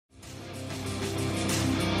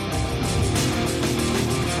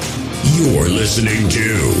You're listening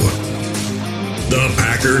to the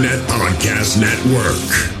Packernet Podcast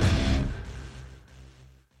Network.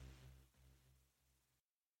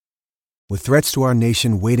 With threats to our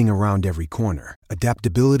nation waiting around every corner,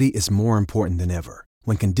 adaptability is more important than ever.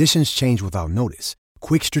 When conditions change without notice,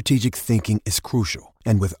 quick strategic thinking is crucial.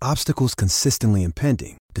 And with obstacles consistently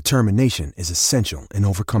impending, determination is essential in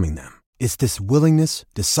overcoming them. It's this willingness,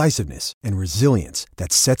 decisiveness, and resilience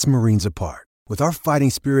that sets Marines apart. With our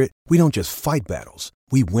fighting spirit, we don't just fight battles,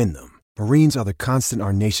 we win them. Marines are the constant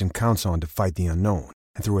our nation counts on to fight the unknown.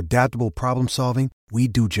 And through adaptable problem solving, we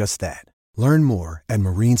do just that. Learn more at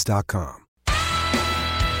marines.com.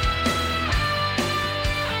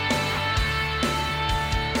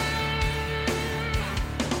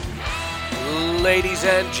 Ladies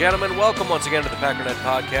and gentlemen, welcome once again to the Packernet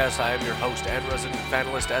Podcast. I am your host and resident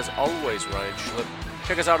panelist, as always, Ryan Schlipp.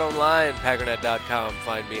 Check us out online, packernet.com.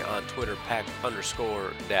 Find me on Twitter,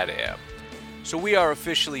 pack_data. So we are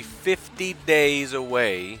officially 50 days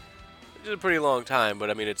away. Which is a pretty long time, but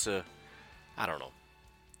I mean, I don't know.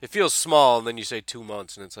 It feels small, and then you say 2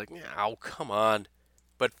 months, and it's like, oh, come on.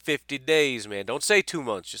 But 50 days, man. Don't say 2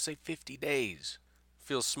 months, just say 50 days.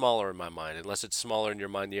 Feels smaller in my mind. Unless it's smaller in your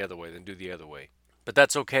mind the other way, then do the other way. But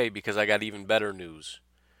that's okay, because I got even better news.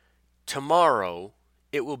 Tomorrow,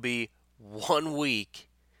 it will be 1 week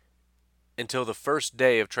until the first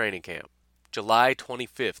day of training camp. July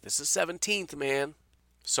 25th. This is 17th, man.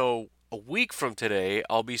 So, a week from today,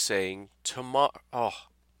 I'll be saying tomorrow... Oh,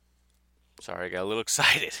 sorry, I got a little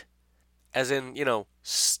excited. As in,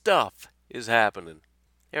 stuff is happening.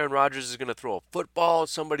 Aaron Rodgers is going to throw a football.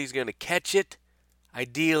 Somebody's going to catch it.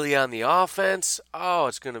 Ideally on the offense. Oh,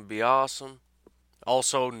 it's going to be awesome.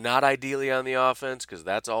 Also, not ideally on the offense, because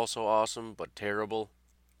that's also awesome, but terrible.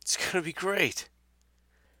 It's going to be great.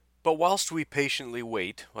 But whilst we patiently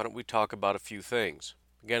wait, why don't we talk about a few things?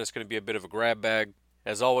 Again, it's going to be a bit of a grab bag.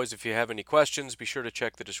 As always, if you have any questions, be sure to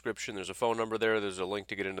check the description. There's a phone number there. There's a link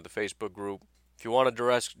to get into the Facebook group. If you want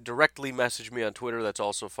to directly message me on Twitter, that's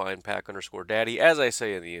also fine, pack_daddy, as I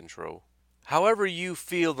say in the intro. However you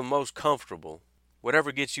feel the most comfortable,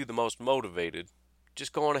 whatever gets you the most motivated,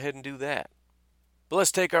 just go on ahead and do that. But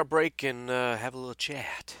let's take our break and have a little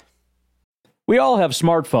chat. We all have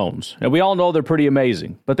smartphones, and we all know they're pretty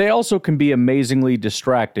amazing, but they also can be amazingly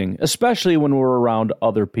distracting, especially when we're around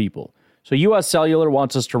other people. So US Cellular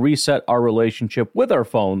wants us to reset our relationship with our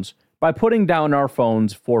phones by putting down our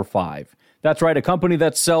phones for $5. That's right, a company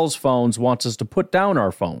that sells phones wants us to put down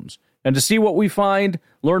our phones. And to see what we find,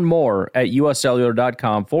 learn more at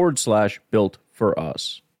uscellular.com/built for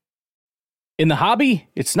us. In the hobby,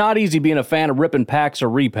 it's not easy being a fan of ripping packs or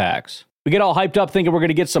repacks. We get all hyped up thinking we're going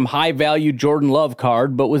to get some high-value Jordan Love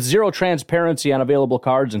card, but with zero transparency on available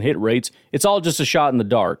cards and hit rates, it's all just a shot in the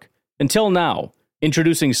dark. Until now,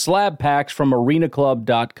 introducing slab packs from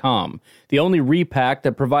arenaclub.com, the only repack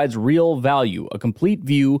that provides real value, a complete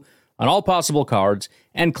view on all possible cards,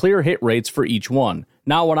 and clear hit rates for each one.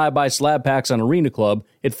 Now when I buy slab packs on Arena Club,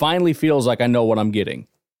 it finally feels like I know what I'm getting.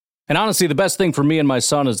 And honestly, the best thing for me and my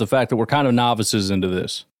son is the fact that we're kind of novices into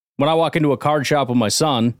this. When I walk into a card shop with my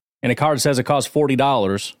son, and a card says it costs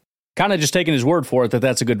 $40, kind of just taking his word for it that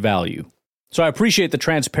that's a good value. So I appreciate the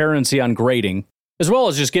transparency on grading, as well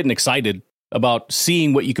as just getting excited about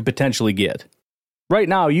seeing what you could potentially get. Right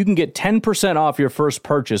now, you can get 10% off your first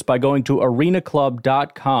purchase by going to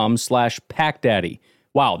arenaclub.com/packdaddy.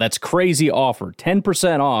 Wow, that's crazy offer.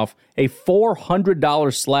 10% off a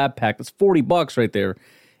 $400 slab pack. That's $40 right there.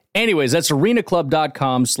 Anyways, that's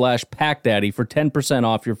arenaclub.com/packdaddy for 10%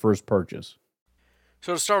 off your first purchase.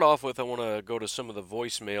 So to start off with, I want to go to some of the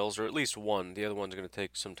voicemails, or at least one. The other one's going to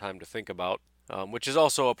take some time to think about, which is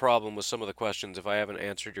also a problem with some of the questions. If I haven't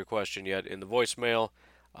answered your question yet in the voicemail,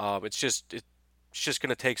 it's just going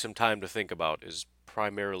to take some time to think about, is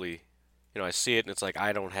primarily, I see it and it's like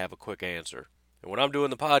I don't have a quick answer. And when I'm doing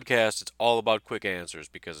the podcast, it's all about quick answers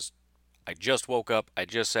because I just woke up, I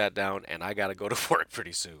just sat down, and I got to go to work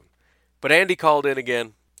pretty soon. But Andy called in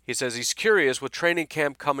again. He says he's curious, with training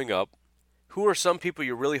camp coming up, who are some people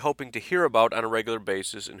you're really hoping to hear about on a regular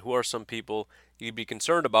basis, and who are some people you'd be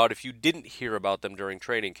concerned about if you didn't hear about them during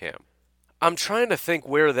training camp? I'm trying to think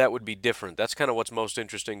where that would be different. That's kind of what's most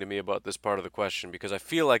interesting to me about this part of the question, because I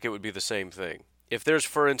feel like it would be the same thing. If there's,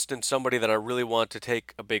 for instance, somebody that I really want to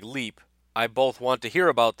take a big leap, I both want to hear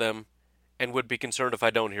about them and would be concerned if I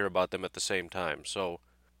don't hear about them at the same time. So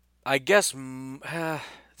I guess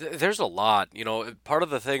there's a lot. Part of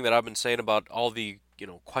the thing that I've been saying about all the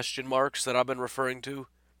question marks that I've been referring to,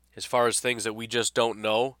 as far as things that we just don't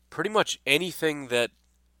know, pretty much anything that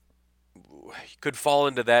could fall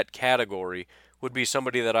into that category would be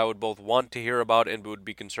somebody that I would both want to hear about and would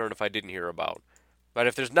be concerned if I didn't hear about. But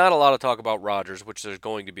if there's not a lot of talk about Rodgers, which there's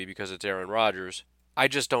going to be because it's Aaron Rodgers, I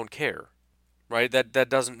just don't care, right? That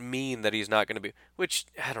doesn't mean that he's not going to be, which,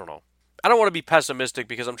 I don't know. I don't want to be pessimistic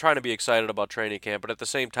because I'm trying to be excited about training camp, but at the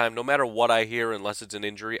same time, no matter what I hear, unless it's an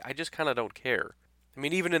injury, I just kind of don't care. I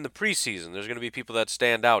mean, even in the preseason, there's going to be people that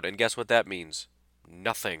stand out, and guess what that means?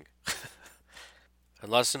 Nothing.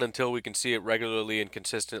 Unless and until we can see it regularly and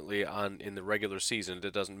consistently in the regular season,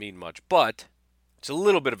 it doesn't mean much. But it's a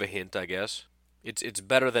little bit of a hint, I guess. It's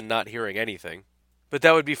better than not hearing anything. But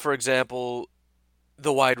that would be, for example,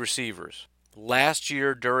 the wide receivers. Last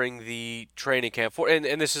year during the training camp,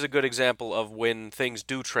 and this is a good example of when things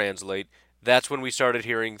do translate, that's when we started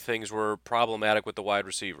hearing things were problematic with the wide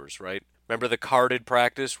receivers, right? Remember the carded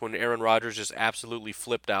practice when Aaron Rodgers just absolutely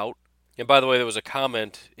flipped out? And by the way, there was a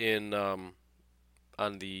comment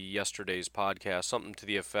on the yesterday's podcast, something to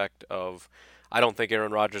the effect of, I don't think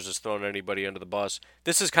Aaron Rodgers has thrown anybody under the bus.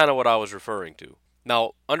 This is kind of what I was referring to.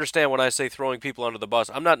 Now, understand when I say throwing people under the bus,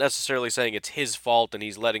 I'm not necessarily saying it's his fault and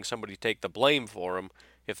he's letting somebody take the blame for him,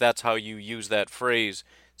 if that's how you use that phrase.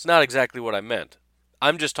 It's not exactly what I meant.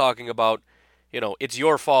 I'm just talking about, it's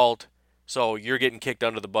your fault, so you're getting kicked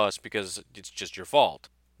under the bus because it's just your fault.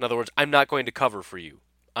 In other words, I'm not going to cover for you.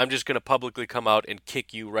 I'm just going to publicly come out and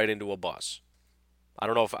kick you right into a bus. I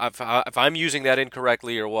don't know if I'm using that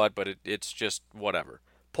incorrectly or what, but it's just whatever.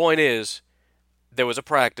 Point is, there was a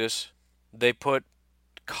practice. They put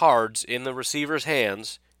cards in the receiver's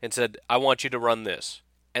hands and said, I want you to run this.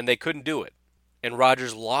 And they couldn't do it. And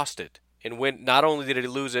Rodgers lost it. And not only did he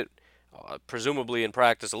lose it, presumably in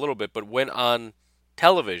practice a little bit, but went on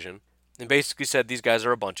television and basically said these guys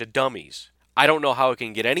are a bunch of dummies. I don't know how it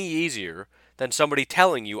can get any easier than somebody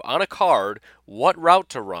telling you on a card what route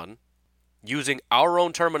to run, using our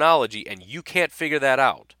own terminology, and you can't figure that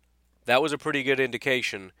out. That was a pretty good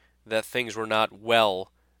indication that things were not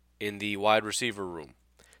well in the wide receiver room.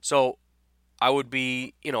 So I would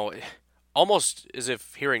be, almost as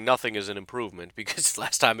if hearing nothing is an improvement, because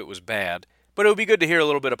last time it was bad. But it would be good to hear a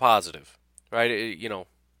little bit of positive, right?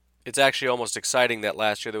 It's actually almost exciting that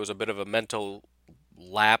last year there was a bit of a mental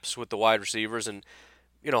lapse with the wide receivers, and,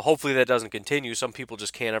 hopefully that doesn't continue. Some people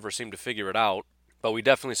just can't ever seem to figure it out. But we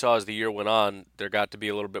definitely saw as the year went on, there got to be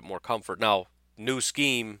a little bit more comfort. Now, new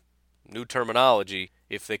scheme, new terminology.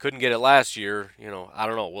 If they couldn't get it last year, I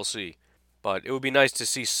don't know. We'll see. But it would be nice to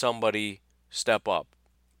see somebody step up.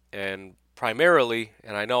 And primarily,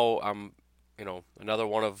 and I know I'm, another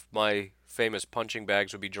one of my famous punching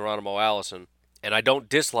bags would be Geronimo Allison. And I don't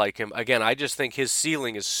dislike him. Again, I just think his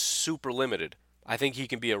ceiling is super limited. I think he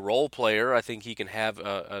can be a role player. I think he can have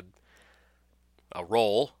a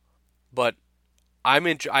role. But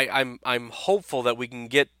I'm hopeful that we can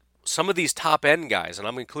get some of these top end guys, and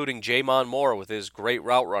I'm including Jamon Moore with his great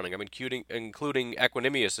route running. I'm including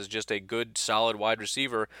Equanimeous as just a good, solid wide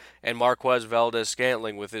receiver, and Marquez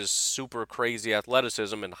Valdes-Scantling with his super crazy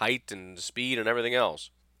athleticism and height and speed and everything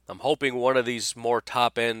else. I'm hoping one of these more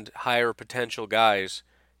top end, higher potential guys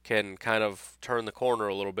can kind of turn the corner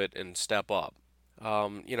a little bit and step up.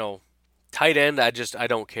 Tight end, I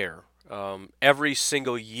don't care. Every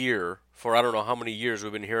single year, for I don't know how many years,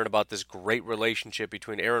 we've been hearing about this great relationship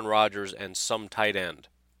between Aaron Rodgers and some tight end.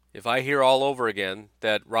 If I hear all over again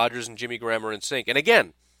that Rodgers and Jimmy Graham are in sync, and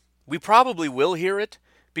again, we probably will hear it,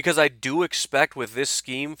 because I do expect with this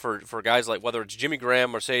scheme for guys like, whether it's Jimmy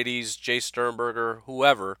Graham, Mercedes, Jay Sternberger,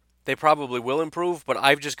 whoever, they probably will improve, but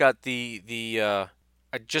I've just got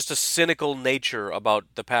just a cynical nature about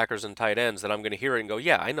the Packers and tight ends that I'm going to hear it and go,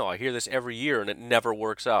 yeah, I know, I hear this every year and it never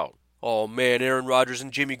works out. Oh man, Aaron Rodgers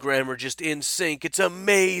and Jimmy Graham are just in sync. It's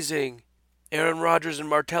amazing. Aaron Rodgers and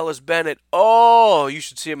Martellus Bennett. Oh, you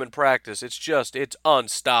should see him in practice. It's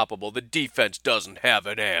unstoppable. The defense doesn't have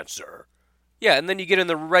an answer. Yeah, and then you get in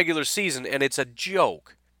the regular season and it's a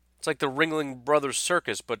joke. It's like the Ringling Brothers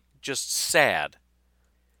Circus, but just sad.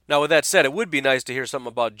 Now, with that said, it would be nice to hear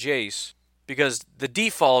something about Jace, because the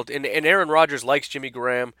default, and Aaron Rodgers likes Jimmy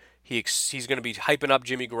Graham. He's going to be hyping up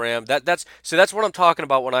Jimmy Graham. That's what I'm talking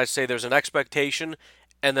about when I say there's an expectation,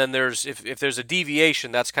 and then if there's a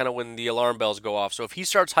deviation, that's kind of when the alarm bells go off. So if he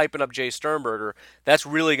starts hyping up Jay Sternberger, that's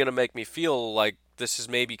really going to make me feel like this is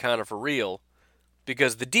maybe kind of for real,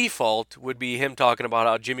 because the default would be him talking about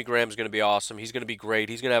how Jimmy Graham's going to be awesome, he's going to be great,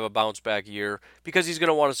 he's going to have a bounce back year, because he's going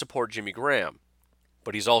to want to support Jimmy Graham.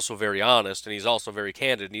 But he's also very honest, and he's also very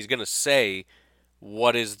candid, and he's going to say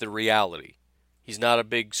what is the reality. He's not a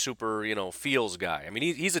big super, feels guy. I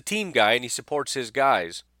mean, he's a team guy, and he supports his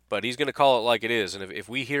guys, but he's going to call it like it is. And if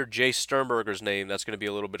we hear Jay Sternberger's name, that's going to be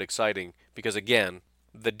a little bit exciting, because, again,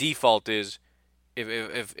 the default is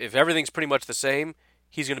If everything's pretty much the same,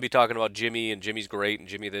 he's going to be talking about Jimmy and Jimmy's great and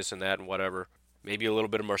Jimmy this and that and whatever. Maybe a little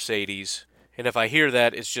bit of Mercedes. And if I hear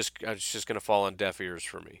that, it's just going to fall on deaf ears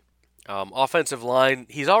for me. Offensive line,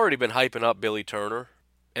 he's already been hyping up Billy Turner,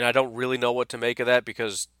 and I don't really know what to make of that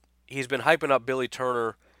because he's been hyping up Billy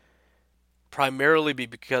Turner primarily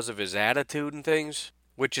because of his attitude and things,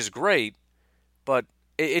 which is great, but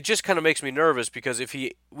it just kind of makes me nervous because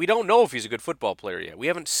we don't know if he's a good football player yet. We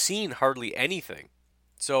haven't seen hardly anything.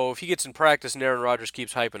 So if he gets in practice and Aaron Rodgers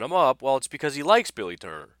keeps hyping him up, well, it's because he likes Billy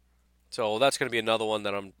Turner. So that's going to be another one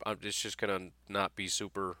that it's just going to not be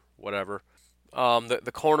super whatever.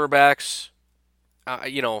 The cornerbacks,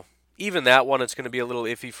 even that one, it's going to be a little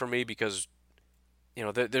iffy for me because,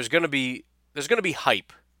 there's going to be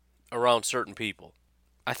hype around certain people.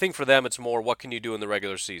 I think for them it's more what can you do in the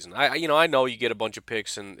regular season. I know you get a bunch of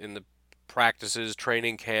picks in the practices,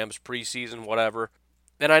 training camps, preseason, whatever.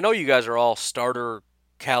 And I know you guys are all starter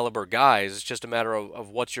caliber guys. It's just a matter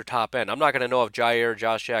of what's your top end. I'm not going to know if Jair,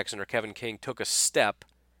 Josh Jackson, or Kevin King took a step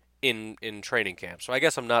in training camp. So I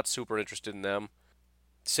guess I'm not super interested in them.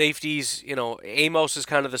 Safeties, Amos is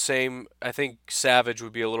kind of the same. I think Savage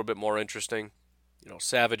would be a little bit more interesting.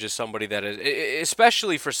 Savage is somebody that is,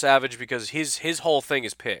 especially for Savage because his whole thing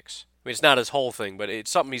is picks. I mean, it's not his whole thing, but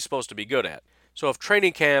it's something he's supposed to be good at. So if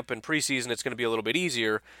training camp and preseason, it's going to be a little bit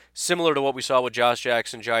easier, similar to what we saw with Josh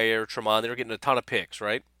Jackson, Jair, Tremont. They were getting a ton of picks,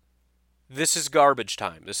 right? This is garbage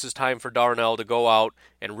time. This is time for Darnell to go out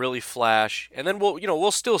and really flash, and then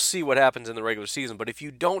we'll still see what happens in the regular season. But if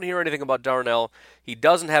you don't hear anything about Darnell, he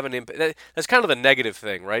doesn't have an impact. That's kind of the negative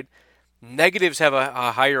thing, right? Negatives have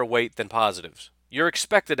a higher weight than positives. You're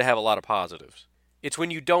expected to have a lot of positives. It's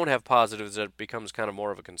when you don't have positives that it becomes kind of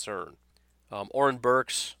more of a concern. Oren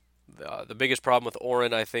Burks, the biggest problem with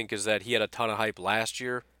Oren, I think, is that he had a ton of hype last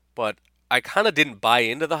year, but I kind of didn't buy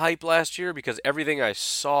into the hype last year because everything I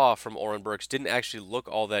saw from Oren Burks didn't actually look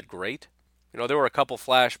all that great. There were a couple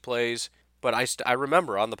flash plays, but I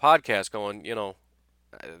remember on the podcast going,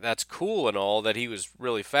 that's cool and all that he was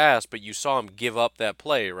really fast, but you saw him give up that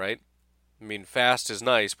play, right? I mean, fast is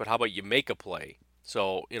nice, but how about you make a play?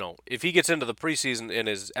 So, if he gets into the preseason and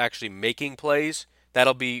is actually making plays,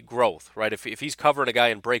 that'll be growth, right? If he's covering a guy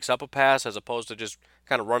and breaks up a pass as opposed to just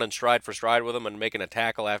kind of running stride for stride with him and making a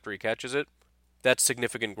tackle after he catches it, that's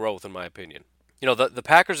significant growth in my opinion. The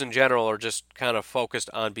Packers in general are just kind of focused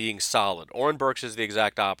on being solid. Oren Burks is the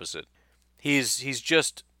exact opposite. He's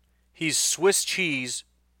Swiss cheese,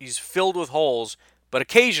 he's filled with holes, but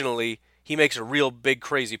occasionally he makes a real big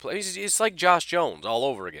crazy play. It's like Josh Jones all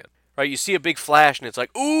over again. Right? You see a big flash and it's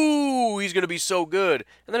like, ooh, he's going to be so good.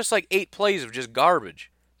 And then it's like 8 plays of just garbage.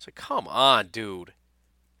 It's like, come on, dude.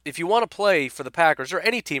 If you want to play for the Packers, or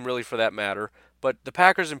any team really for that matter, but the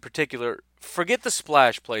Packers in particular, forget the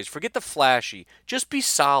splash plays, forget the flashy. Just be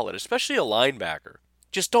solid, especially a linebacker.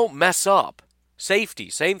 Just don't mess up. Safety,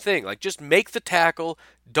 same thing. Like, just make the tackle.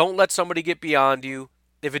 Don't let somebody get beyond you.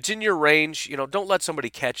 If it's in your range, don't let somebody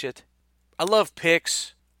catch it. I love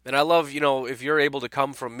picks. And I love, if you're able to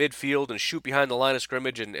come from midfield and shoot behind the line of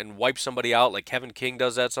scrimmage and wipe somebody out like Kevin King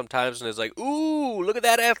does that sometimes and is like, ooh, look at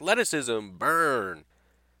that athleticism, burn.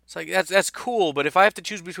 It's like, that's cool, but if I have to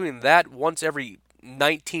choose between that once every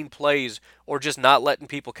 19 plays or just not letting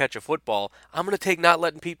people catch a football, I'm going to take not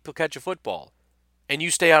letting people catch a football. And you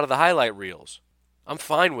stay out of the highlight reels. I'm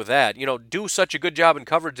fine with that. Do such a good job in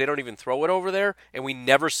coverage they don't even throw it over there and we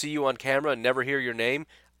never see you on camera and never hear your name.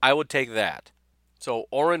 I would take that. So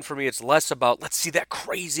Oren, for me, it's less about, let's see that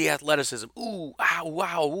crazy athleticism. Ooh, ow,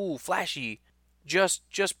 wow, ooh, flashy.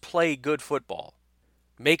 Just play good football.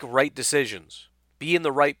 Make right decisions. Be in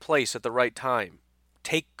the right place at the right time.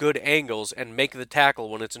 Take good angles and make the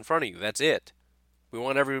tackle when it's in front of you. That's it. We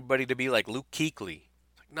want everybody to be like Luke Kuechly.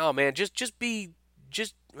 No, man,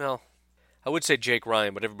 well, I would say Jake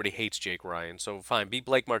Ryan, but everybody hates Jake Ryan, so fine, be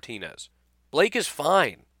Blake Martinez. Blake is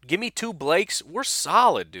fine. Give me 2 Blakes. We're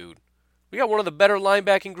solid, dude. We got one of the better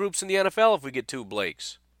linebacking groups in the NFL if we get 2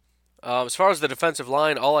 Blakes. As far as the defensive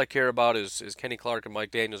line, all I care about is Kenny Clark and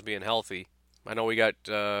Mike Daniels being healthy. I know we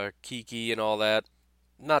got Kiki and all that.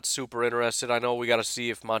 Not super interested. I know we got to see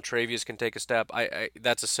if Montravius can take a step.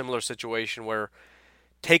 That's a similar situation where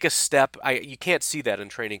take a step. You can't see that in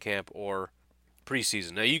training camp or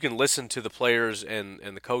preseason. Now, you can listen to the players and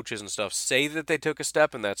the coaches and stuff say that they took a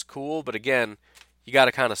step, and that's cool. But again, you got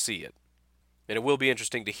to kind of see it. And it will be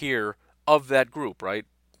interesting to hear of that group, right?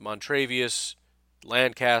 Montravius,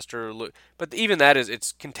 Lancaster, but even that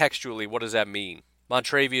it's contextually, what does that mean?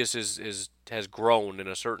 Montravius has grown in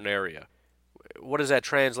a certain area. What does that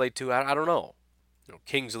translate to? I don't know.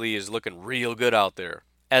 Kingsley is looking real good out there.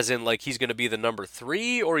 as in like he's going to be the number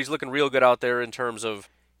 3, or he's looking real good out there in terms of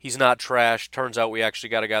he's not trash. Turns out we actually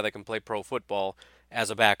got a guy that can play pro football as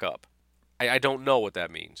a backup. I don't know what that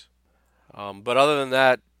means. But other than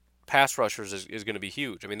that, pass rushers is going to be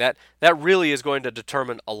huge. I mean, that really is going to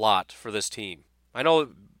determine a lot for this team. I know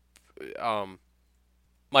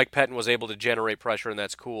Mike Pettine was able to generate pressure, and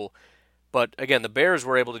that's cool. But, again, the Bears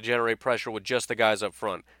were able to generate pressure with just the guys up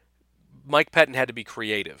front. Mike Pettine had to be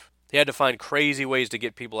creative. He had to find crazy ways to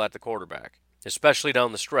get people at the quarterback, especially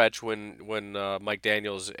down the stretch when Mike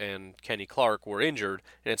Daniels and Kenny Clark were injured.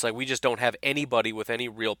 And it's like we just don't have anybody with any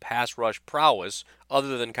real pass rush prowess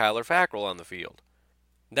other than Kyler Fackrell on the field.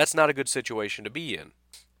 That's not a good situation to be in.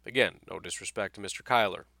 Again, no disrespect to Mr.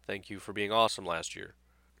 Kyler. Thank you for being awesome last year.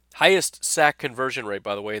 Highest sack conversion rate,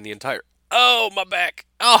 by the way, in the entire... Oh, my back.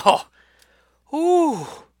 Oh. Ooh.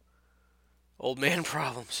 Old man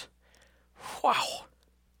problems. Wow.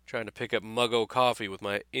 Trying to pick up Muggo coffee with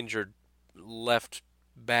my injured left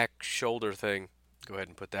back shoulder thing. Go ahead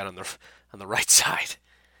and put that on the right side.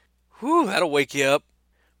 Whew, that'll wake you up.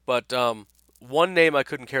 But one name I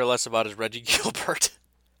couldn't care less about is Reggie Gilbert.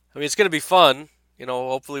 I mean, it's going to be fun. You know,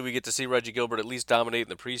 hopefully we get to see Reggie Gilbert at least dominate in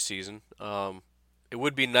the preseason. It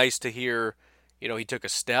would be nice to hear, you know, he took a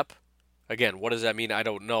step. Again, what does that mean? I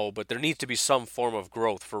don't know, but there needs to be some form of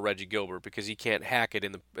growth for Reggie Gilbert because he can't hack it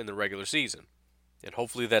in the regular season. And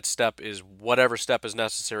hopefully that step is whatever step is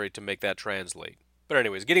necessary to make that translate. But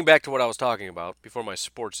anyways, getting back to what I was talking about before my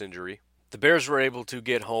sports injury, the Bears were able to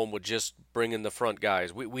get home with just bringing the front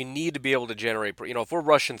guys. We need to be able to generate, you know, if we're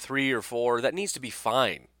rushing 3 or 4, that needs to be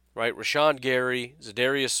fine, right? Rashawn Gary,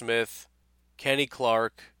 Zadarius Smith, Kenny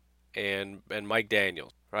Clark, and Mike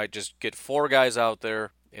Daniels, right? Just get 4 guys out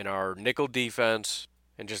there in our nickel defense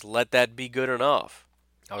and just let that be good enough.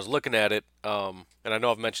 I was looking at it, and I know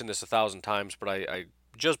I've mentioned this 1,000 times, but I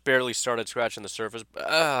just barely started scratching the surface.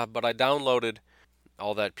 But I downloaded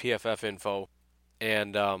all that PFF info,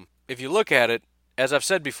 and if you look at it, as I've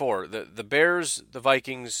said before, the Bears, the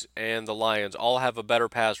Vikings, and the Lions all have a better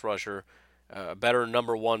pass rusher, a better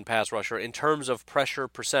number 1 pass rusher in terms of pressure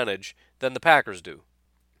percentage than the Packers do.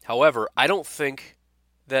 However, I don't think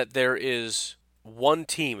that there is one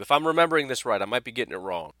team, if I'm remembering this right, I might be getting it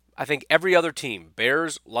wrong. I think every other team,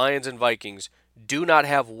 Bears, Lions, and Vikings, do not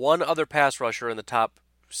have one other pass rusher in the top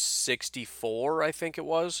 64, I think it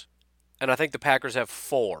was. And I think the Packers have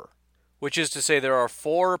 4, which is to say there are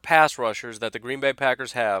 4 pass rushers that the Green Bay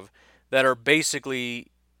Packers have that are basically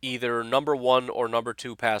either number 1 or number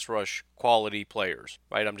 2 pass rush quality players,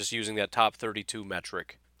 right? I'm just using that top 32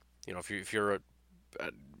 metric. You know, if you're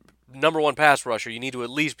a number 1 pass rusher, you need to at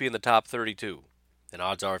least be in the top 32. And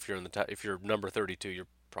odds are if you're number 32, you're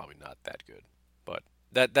probably not that good. But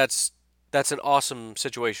that's an awesome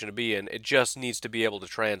situation to be in. It just needs to be able to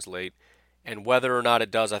translate. And whether or not it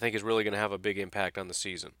does, I think is really going to have a big impact on the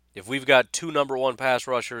season. If we've got 2 number 1 pass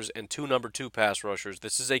rushers and 2 number 2 pass rushers,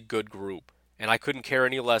 this is a good group. And I couldn't care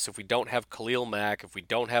any less if we don't have Khalil Mack, if we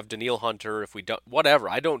don't have Danielle Hunter, if we don't, whatever.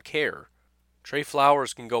 I don't care. Trey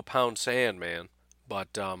Flowers can go pound sand, man.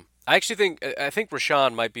 But I think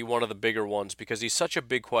Rashawn might be one of the bigger ones because he's such a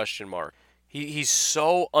big question mark. He's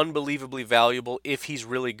so unbelievably valuable if he's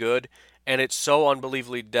really good, and it's so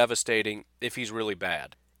unbelievably devastating if he's really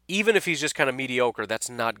bad. Even if he's just kind of mediocre, that's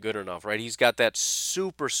not good enough, right? He's got that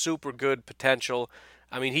super, super good potential.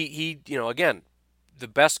 I mean, he you know, again, the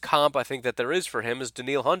best comp I think that there is for him is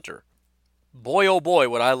Danielle Hunter. Boy, oh boy,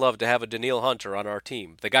 would I love to have a Danielle Hunter on our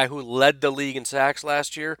team. The guy who led the league in sacks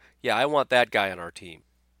last year, yeah, I want that guy on our team.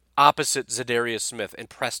 Opposite Zadarius Smith and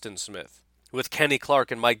Preston Smith, with Kenny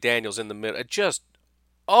Clark and Mike Daniels in the middle. It just,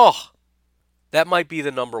 that might be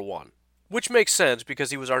the number 1. Which makes sense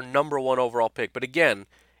because he was our number 1 overall pick. But again,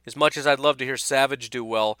 as much as I'd love to hear Savage do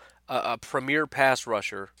well, a premier pass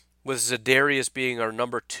rusher, with Zadarius being our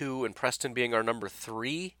number 2 and Preston being our number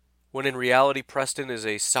 3, when in reality Preston is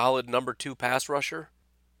a solid number 2 pass rusher.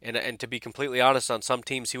 And to be completely honest, on some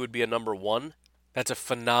teams he would be a number 1. That's a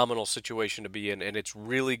phenomenal situation to be in, and it's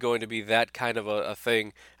really going to be that kind of a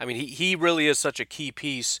thing. I mean, he really is such a key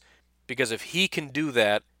piece because if he can do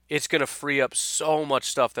that, it's going to free up so much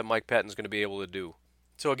stuff that Mike Pettine's going to be able to do.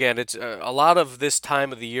 So again, it's a lot of this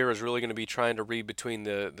time of the year is really going to be trying to read between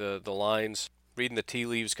the lines, reading the tea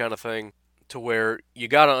leaves kind of thing, to where you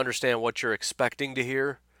got to understand what you're expecting to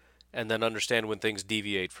hear and then understand when things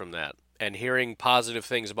deviate from that. And hearing positive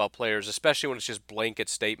things about players, especially when it's just blanket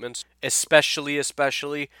statements,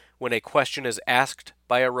 especially when a question is asked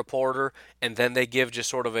by a reporter and then they give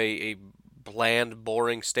just sort of a bland,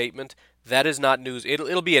 boring statement, that is not news.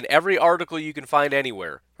 It'll be in every article you can find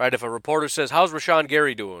anywhere, right? If a reporter says, how's Rashawn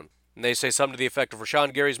Gary doing? And they say something to the effect of,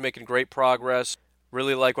 Rashawn Gary's making great progress.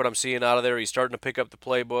 Really like what I'm seeing out of there. He's starting to pick up the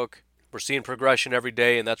playbook. We're seeing progression every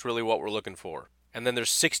day, and that's really what we're looking for. And then there's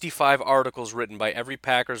 65 articles written by every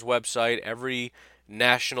Packers website, every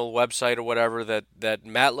national website or whatever that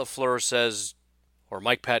Matt LaFleur says, or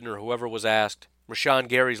Mike Pettner, whoever was asked, Rashawn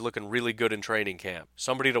Gary's looking really good in training camp.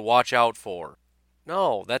 Somebody to watch out for.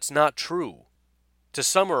 No, that's not true. To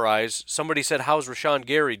summarize, somebody said, how's Rashawn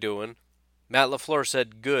Gary doing? Matt LaFleur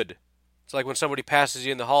said, good. It's like when somebody passes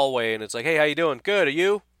you in the hallway and it's like, hey, how you doing? Good, are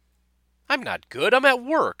you? I'm not good. I'm at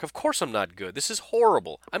work. Of course I'm not good. This is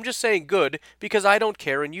horrible. I'm just saying good because I don't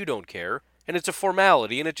care and you don't care. And it's a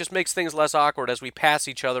formality and it just makes things less awkward as we pass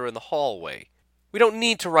each other in the hallway. We don't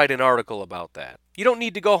need to write an article about that. You don't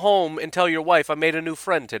need to go home and tell your wife, I made a new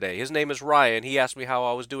friend today. His name is Ryan. He asked me how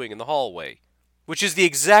I was doing in the hallway. Which is the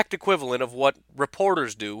exact equivalent of what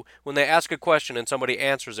reporters do when they ask a question and somebody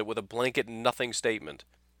answers it with a blanket nothing statement.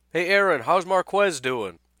 Hey Aaron, how's Marquez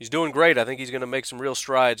doing? He's doing great. I think he's going to make some real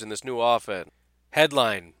strides in this new offense.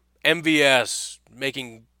 Headline, MVS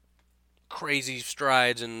making crazy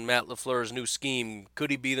strides in Matt LaFleur's new scheme. Could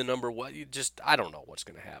he be the number one? I don't know what's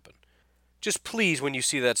going to happen. Just please, when you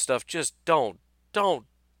see that stuff, just don't.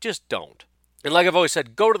 And like I've always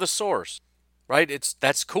said, go to the source, right?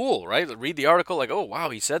 That's cool, right? Read the article like, oh, wow,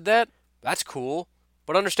 he said that? That's cool.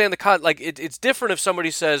 But understand it's different if somebody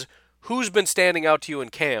says, who's been standing out to you in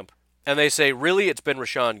camp? And they say, really, it's been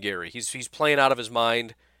Rashawn Gary. He's playing out of his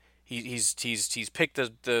mind. He's picked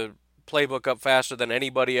the playbook up faster than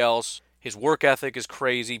anybody else. His work ethic is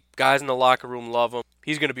crazy. Guys in the locker room love him.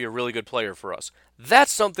 He's going to be a really good player for us.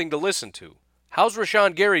 That's something to listen to. How's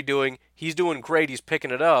Rashawn Gary doing? He's doing great. He's picking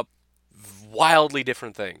it up. Wildly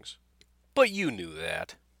different things. But you knew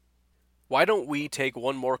that. Why don't we take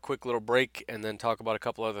one more quick little break and then talk about a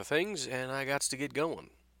couple other things, and I got to get going.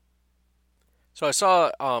 So I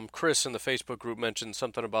saw Chris in the Facebook group mention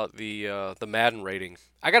something about the Madden rating.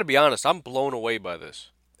 I got to be honest, I'm blown away by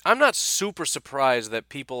this. I'm not super surprised that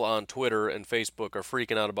people on Twitter and Facebook are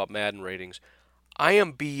freaking out about Madden ratings. I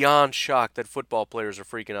am beyond shocked that football players are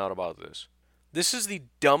freaking out about this. This is the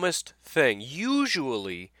dumbest thing.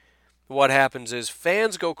 Usually, what happens is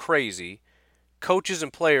fans go crazy, coaches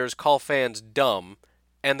and players call fans dumb,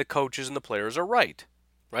 and the coaches and the players are right.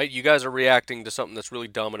 Right? You guys are reacting to something that's really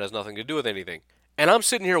dumb and has nothing to do with anything. And I'm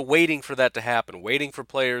sitting here waiting for that to happen, waiting for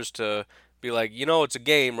players to be like, it's a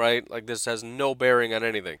game, right? Like, this has no bearing on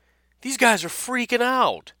anything. These guys are freaking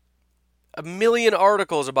out. A million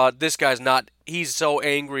articles about this guy's he's so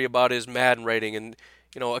angry about his Madden rating. And,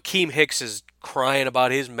 Akeem Hicks is crying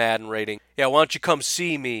about his Madden rating. Yeah, why don't you come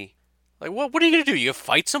see me? Like, what are you going to do? You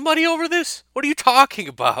fight somebody over this? What are you talking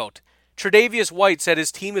about? Tre'Davious White said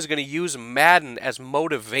his team is going to use Madden as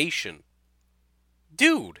motivation.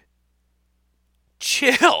 Dude,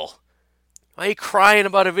 chill. Why are you crying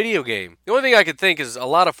about a video game? The only thing I could think is a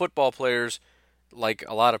lot of football players, like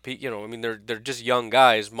a lot of people, they're just young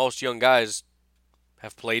guys. Most young guys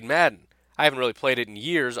have played Madden. I haven't really played it in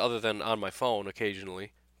years other than on my phone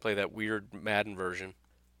occasionally. Play that weird Madden version.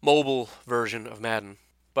 Mobile version of Madden.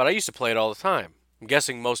 But I used to play it all the time. I'm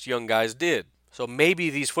guessing most young guys did. So maybe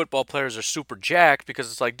these football players are super jacked because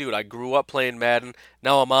it's like, dude, I grew up playing Madden.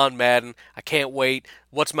 Now I'm on Madden. I can't wait.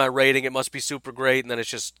 What's my rating? It must be super great. And then it's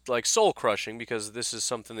just like soul crushing because this is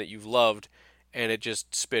something that you've loved and it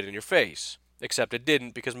just spit in your face. Except it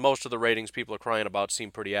didn't because most of the ratings people are crying about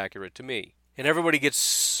seem pretty accurate to me. And everybody gets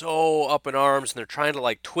so up in arms and they're trying to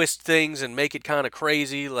like twist things and make it kind of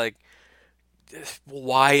crazy, like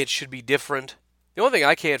why it should be different. The only thing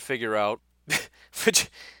I can't figure out, which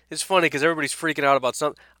it's funny because everybody's freaking out about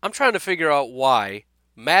something. I'm trying to figure out why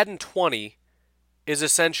Madden 20 is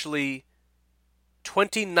essentially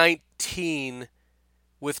 2019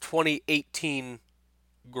 with 2018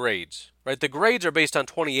 grades, right? The grades are based on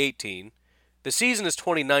 2018. The season is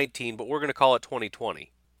 2019, but we're going to call it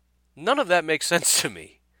 2020. None of that makes sense to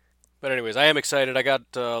me. But anyways, I am excited. I got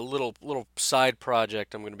a little side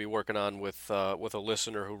project I'm going to be working on with a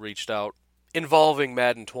listener who reached out involving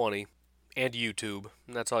Madden 20. And YouTube,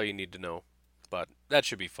 and that's all you need to know. But that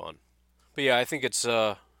should be fun. But yeah, I think it's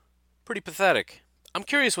pretty pathetic. I'm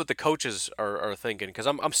curious what the coaches are thinking, because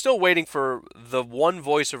I'm still waiting for the one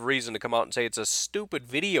voice of reason to come out and say it's a stupid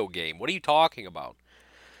video game. What are you talking about?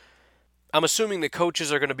 I'm assuming the coaches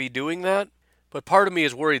are going to be doing that, but part of me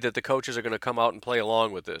is worried that the coaches are going to come out and play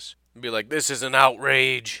along with this. And be like, this is an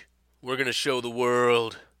outrage. We're going to show the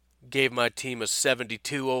world. Gave my team a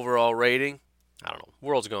 72 overall rating. I don't know.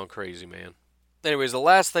 World's going crazy, man. Anyways, the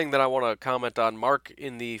last thing that I want to comment on, Mark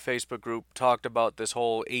in the Facebook group talked about this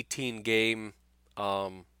whole 18-game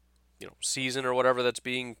season or whatever that's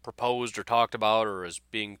being proposed or talked about or is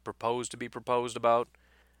being proposed to be proposed about.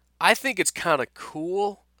 I think it's kind of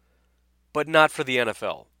cool, but not for the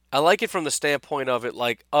NFL. I like it from the standpoint of it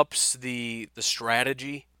like ups the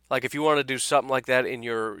strategy. Like if you want to do something like that in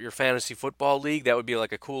your fantasy football league, that would be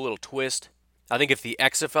like a cool little twist. I think if the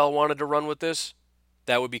XFL wanted to run with this,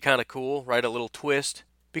 that would be kind of cool, right? A little twist.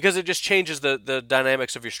 Because it just changes the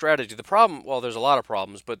dynamics of your strategy. The problem, well, there's a lot of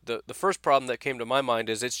problems, but the first problem that came to my mind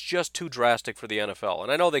is it's just too drastic for the NFL. And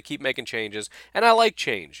I know they keep making changes, and I like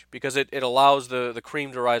change because it allows the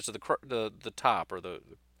cream to rise to the top, or the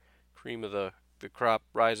cream of the crop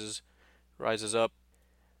rises up.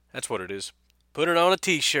 That's what it is. Put it on a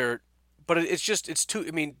t-shirt. But it's too,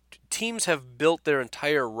 I mean, teams have built their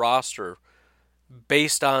entire roster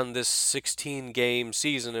based on this 16-game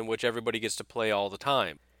season in which everybody gets to play all the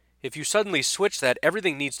time. If you suddenly switch that,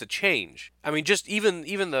 everything needs to change. I mean, just even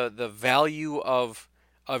the value of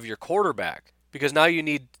your quarterback, because now you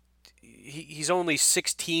need, he's only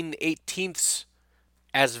 16/18ths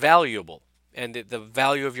as valuable, and the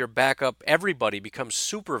value of your backup, everybody becomes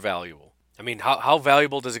super valuable. I mean, how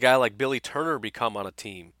valuable does a guy like Billy Turner become on a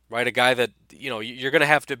team, right? A guy that, you're going to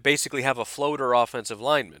have to basically have a floater offensive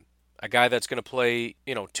lineman. A guy that's going to play,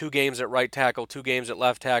 2 games at right tackle, 2 games at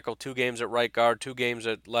left tackle, 2 games at right guard, 2 games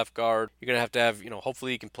at left guard. You're going to have,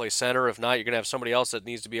 hopefully you can play center. If not, you're going to have somebody else that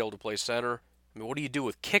needs to be able to play center. I mean, what do you do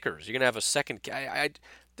with kickers? You're going to have a second.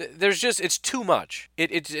 It's too much.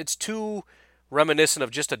 It's too reminiscent of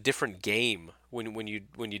just a different game when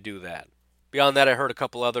you do that. Beyond that, I heard a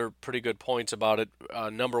couple other pretty good points about it.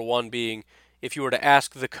 Number one being, if you were to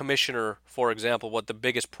ask the commissioner, for example, what the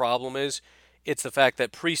biggest problem is, it's the fact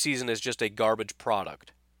that preseason is just a garbage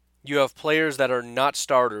product. You have players that are not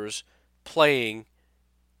starters playing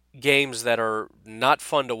games that are not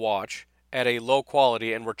fun to watch at a low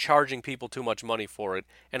quality, and we're charging people too much money for it.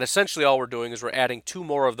 And essentially all we're doing is we're adding 2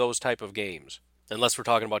 more of those type of games, unless we're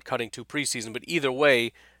talking about cutting 2 preseason. But either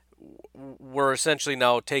way, we're essentially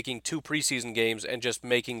now taking 2 preseason games and just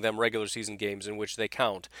making them regular season games in which they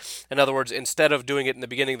count. In other words, instead of doing it in the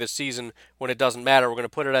beginning of the season when it doesn't matter, we're going to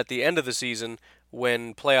put it at the end of the season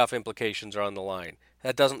when playoff implications are on the line.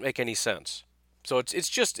 That doesn't make any sense. So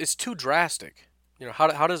it's too drastic.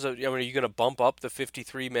 How does are you going to bump up the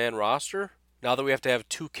 53-man roster now that we have to have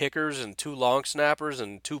 2 kickers and 2 long snappers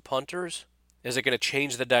and 2 punters? Is it going to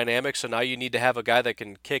change the dynamic? So now you need to have a guy that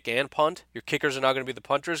can kick and punt. Your kickers are now going to be the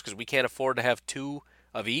punters because we can't afford to have 2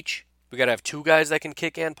 of each. We got to have 2 guys that can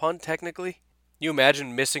kick and punt, technically. You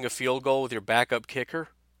imagine missing a field goal with your backup kicker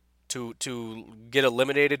to get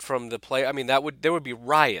eliminated from the play? I mean, there would be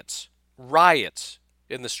riots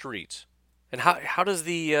in the streets. And how do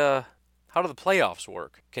the playoffs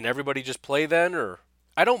work? Can everybody just play then? Or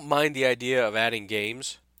I don't mind the idea of adding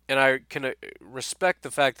games. And I can respect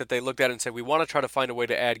the fact that they looked at it and said, we want to try to find a way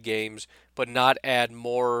to add games, but not add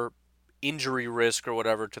more injury risk or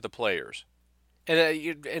whatever to the players.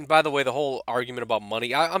 And by the way, the whole argument about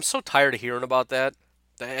money, I'm so tired of hearing about that,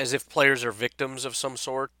 as if players are victims of some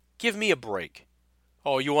sort. Give me a break.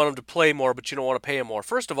 Oh, you want them to play more, but you don't want to pay them more.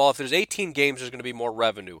 First of all, if there's 18 games, there's going to be more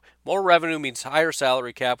revenue. More revenue means higher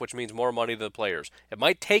salary cap, which means more money to the players. It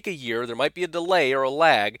might take a year, there might be a delay or a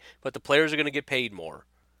lag, but the players are going to get paid more.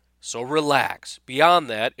 So relax. Beyond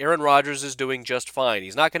that, Aaron Rodgers is doing just fine.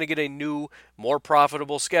 He's not going to get a new, more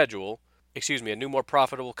profitable a new, more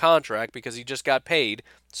profitable contract because he just got paid.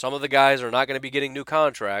 Some of the guys are not going to be getting new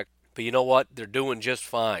contract, but you know what? They're doing just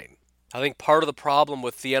fine. I think part of the problem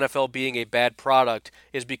with the NFL being a bad product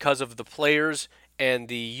is because of the players and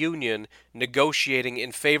the union negotiating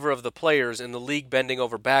in favor of the players and the league bending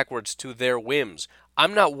over backwards to their whims.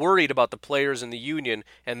 I'm not worried about the players in the union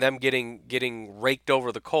and them getting raked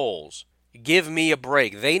over the coals. Give me a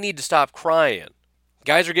break. They need to stop crying.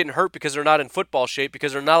 Guys are getting hurt because they're not in football shape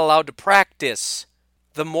because they're not allowed to practice.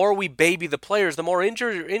 The more we baby the players, the more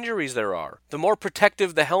injuries there are. The more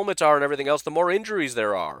protective the helmets are and everything else, the more injuries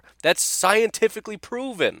there are. That's scientifically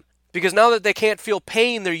proven. Because now that they can't feel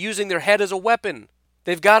pain, they're using their head as a weapon.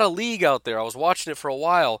 They've got a league out there. I was watching it for a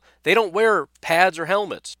while. They don't wear pads or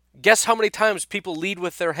helmets. Guess how many times people lead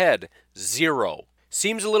with their head? 0.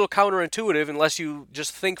 Seems a little counterintuitive unless you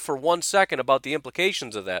just think for 1 second about the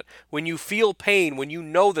implications of that. When you feel pain, when you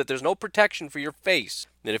know that there's no protection for your face,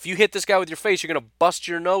 that if you hit this guy with your face, you're going to bust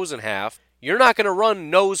your nose in half, you're not going to run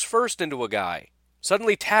nose first into a guy.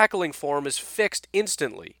 Suddenly tackling for him is fixed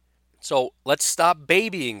instantly. So let's stop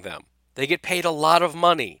babying them. They get paid a lot of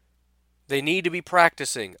money. They need to be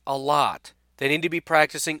practicing a lot. They need to be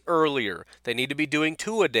practicing earlier. They need to be doing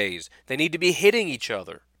 2-a-days. They need to be hitting each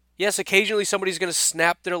other. Yes, occasionally somebody's going to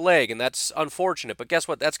snap their leg, and that's unfortunate. But guess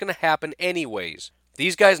what? That's going to happen anyways.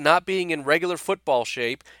 These guys not being in regular football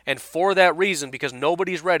shape, and for that reason, because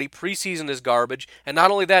nobody's ready, preseason is garbage. And not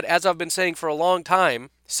only that, as I've been saying for a long time,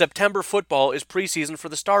 September football is preseason for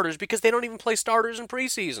the starters because they don't even play starters in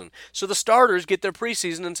preseason. So the starters get their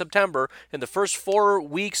preseason in September, and the first 4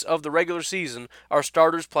 weeks of the regular season are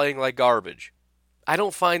starters playing like garbage. I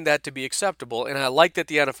don't find that to be acceptable, and I like that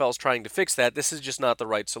the NFL is trying to fix that. This is just not the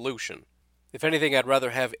right solution. If anything, I'd rather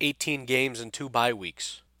have 18 games and 2 bye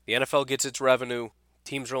weeks. The NFL gets its revenue.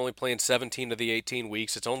 Teams are only playing 17 of the 18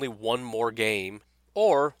 weeks. It's only one more game.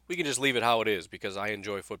 Or we can just leave it how it is because I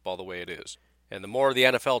enjoy football the way it is. And the more the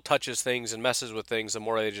NFL touches things and messes with things, the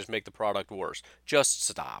more they just make the product worse. Just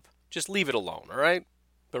stop. Just leave it alone, all right?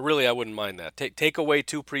 But really, I wouldn't mind that. Take away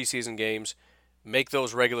 2 preseason games. Make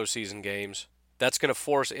those regular season games. That's going to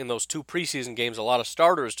force in those 2 preseason games a lot of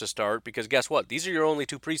starters to start because guess what? These are your only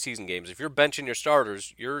 2 preseason games. If you're benching your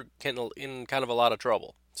starters, you're in kind of a lot of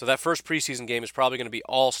trouble. So that first preseason game is probably going to be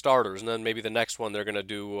all starters, and then maybe the next one they're going to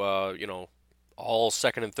do, all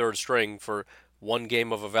second and third string for 1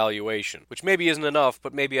 game of evaluation, which maybe isn't enough,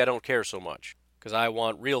 but maybe I don't care so much because I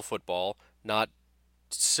want real football, not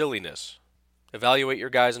silliness. Evaluate your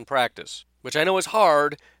guys in practice, which I know is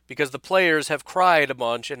hard because the players have cried a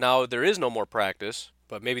bunch and now there is no more practice,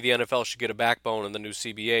 but maybe the NFL should get a backbone in the new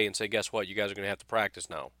CBA and say, guess what, you guys are going to have to practice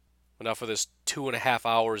now. Enough of this 2.5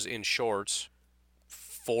 hours in shorts,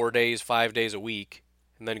 4 days, 5 days a week,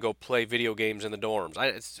 and then go play video games in the dorms.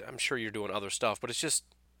 I'm sure you're doing other stuff, but it's just,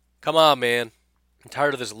 come on, man. I'm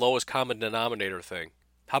tired of this lowest common denominator thing.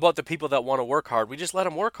 How about the people that want to work hard? We just let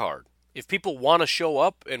them work hard. If people want to show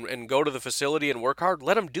up and go to the facility and work hard,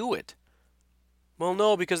 let them do it. Well,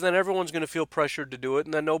 no, because then everyone's going to feel pressured to do it,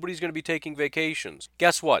 and then nobody's going to be taking vacations.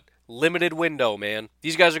 Guess what? Limited window, man.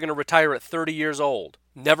 These guys are going to retire at 30 years old.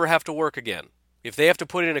 Never have to work again. If they have to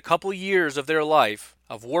put in a couple years of their life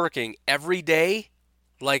of working every day,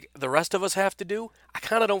 like the rest of us have to do, I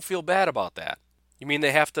kind of don't feel bad about that. You mean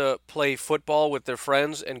they have to play football with their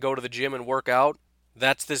friends and go to the gym and work out?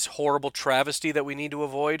 That's this horrible travesty that we need to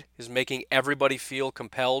avoid, is making everybody feel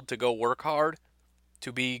compelled to go work hard,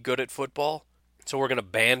 to be good at football. So we're going to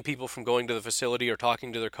ban people from going to the facility or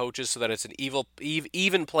talking to their coaches so that it's an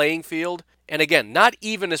even playing field. And again, not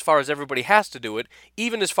even as far as everybody has to do it,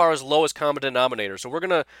 even as far as lowest common denominator. So we're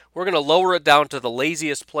going to lower it down to the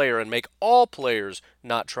laziest player and make all players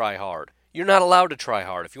not try hard. You're not allowed to try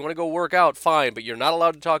hard. If you want to go work out, fine, but you're not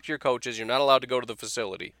allowed to talk to your coaches. You're not allowed to go to the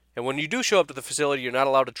facility. And when you do show up to the facility, you're not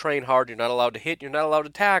allowed to train hard. You're not allowed to hit. You're not allowed to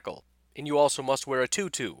tackle. And you also must wear a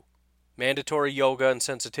tutu. Mandatory yoga and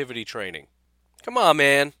sensitivity training. Come on,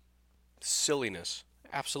 man. Silliness.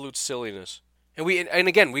 Absolute silliness. And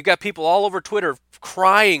again, we've got people all over Twitter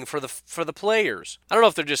crying for the players. I don't know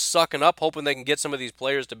if they're just sucking up, hoping they can get some of these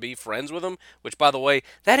players to be friends with them, which, by the way,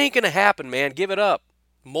 that ain't going to happen, man. Give it up.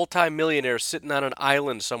 Multi-millionaire sitting on an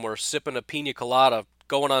island somewhere, sipping a pina colada,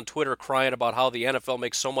 going on Twitter crying about how the NFL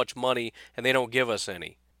makes so much money and they don't give us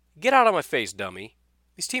any. Get out of my face, dummy.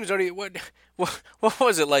 These teams don't even... What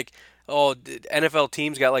was it like? Oh, NFL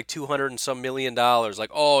teams got like $200 and some million.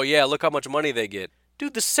 Like, oh yeah, look how much money they get.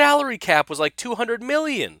 Dude, the salary cap was like $200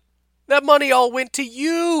 million. That money all went to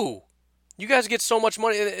you. You guys get so much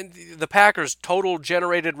money. And the Packers' total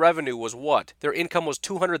generated revenue was what? Their income was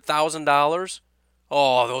 $200,000?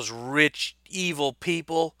 Oh, those rich, evil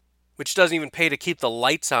people. Which doesn't even pay to keep the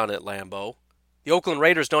lights on at Lambeau. The Oakland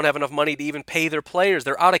Raiders don't have enough money to even pay their players.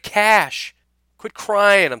 They're out of cash. Quit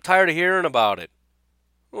crying. I'm tired of hearing about it.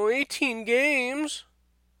 Oh, 18 games?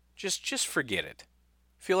 Just forget it.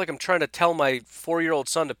 I feel like I'm trying to tell my 4-year-old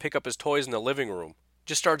son to pick up his toys in the living room.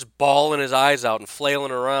 Just starts bawling his eyes out and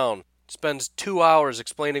flailing around. Spends 2 hours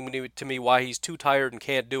explaining to me why he's too tired and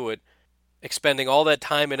can't do it, expending all that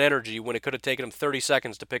time and energy when it could have taken him 30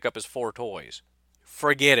 seconds to pick up his 4 toys.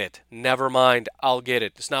 Forget it. Never mind. I'll get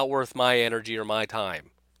it. It's not worth my energy or my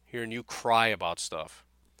time. Hearing you cry about stuff.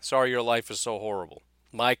 Sorry your life is so horrible.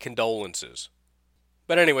 My condolences.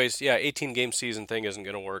 But anyways, yeah, 18-game season thing isn't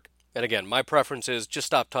going to work. And again, my preference is just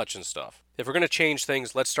stop touching stuff. If we're going to change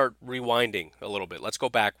things, let's start rewinding a little bit. Let's go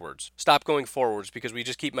backwards. Stop going forwards because we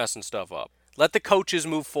just keep messing stuff up. Let the coaches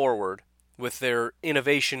move forward with their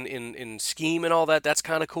innovation in scheme and all that. That's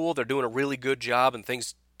kind of cool. They're doing a really good job and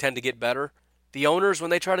things tend to get better. The owners, when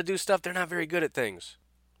they try to do stuff, they're not very good at things.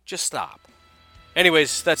 Just stop.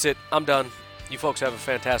 Anyways, that's it. I'm done. You folks have a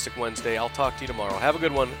fantastic Wednesday. I'll talk to you tomorrow. Have a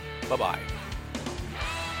good one. Bye-bye.